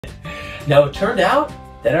Now, it turned out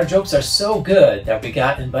that our jokes are so good that we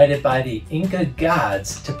got invited by the Inca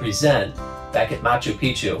gods to present back at Machu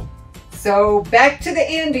Picchu. So back to the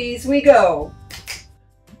Andes we go.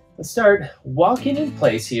 Let's start walking in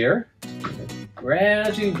place here.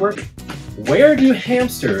 Gradually work. Where do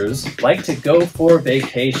hamsters like to go for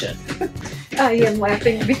vacation? I am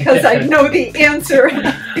laughing because I know the answer.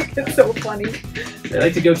 It's so funny. They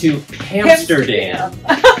like to go to Amsterdam.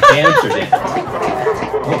 Amsterdam.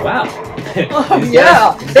 Oh, wow. Oh,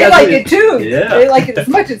 yeah, they like it too. Yeah. They like it as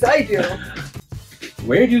much as I do.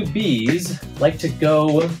 Where Where do bees like to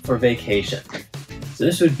go for vacation? So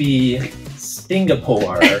this would be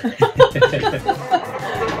Singapore.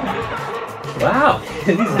 Wow.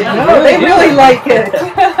 These guys No, they really like it.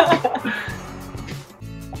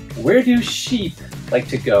 Where do sheep like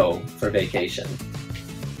to go for vacation?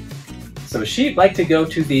 So sheep like to go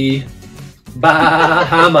to the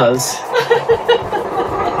Bahamas.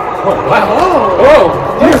 Oh, wow. Oh,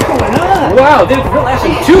 what's going on? Wow, they're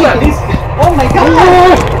actually two at these. Oh my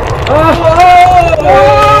God.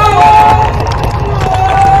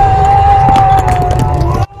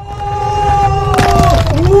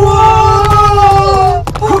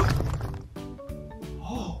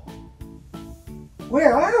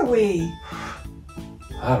 Where are we?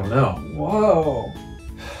 I don't know. Whoa.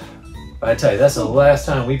 I tell you, that's the last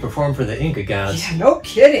time we performed for the Inca gods. Yeah, no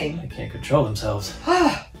kidding. They can't control themselves.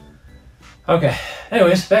 Okay,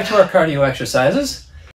 anyways, back to our cardio exercises.